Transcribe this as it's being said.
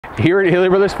Here at Healey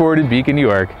Brothers Ford in Beacon, New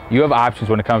York, you have options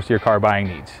when it comes to your car buying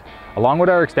needs. Along with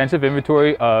our extensive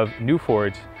inventory of new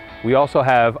Fords, we also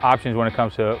have options when it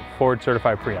comes to Ford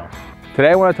Certified Pre-Owned.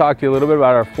 Today I want to talk to you a little bit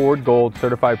about our Ford Gold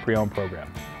Certified Pre-Owned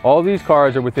program. All of these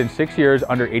cars are within 6 years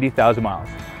under 80,000 miles.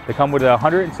 They come with a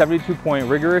 172-point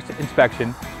rigorous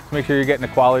inspection to make sure you're getting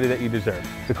the quality that you deserve.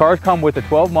 The cars come with a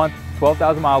 12-month,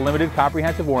 12,000-mile limited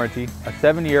comprehensive warranty, a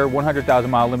 7-year,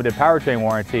 100,000-mile limited powertrain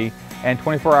warranty, and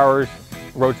 24 hours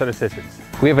roadside assistance.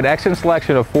 We have an excellent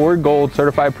selection of Ford Gold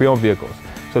Certified Pre-Owned vehicles.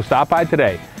 So stop by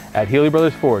today at Healey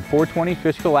Brothers Ford, 420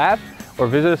 Fishkill Ave, or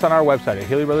visit us on our website at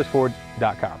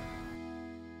HealeyBrothersFord.com.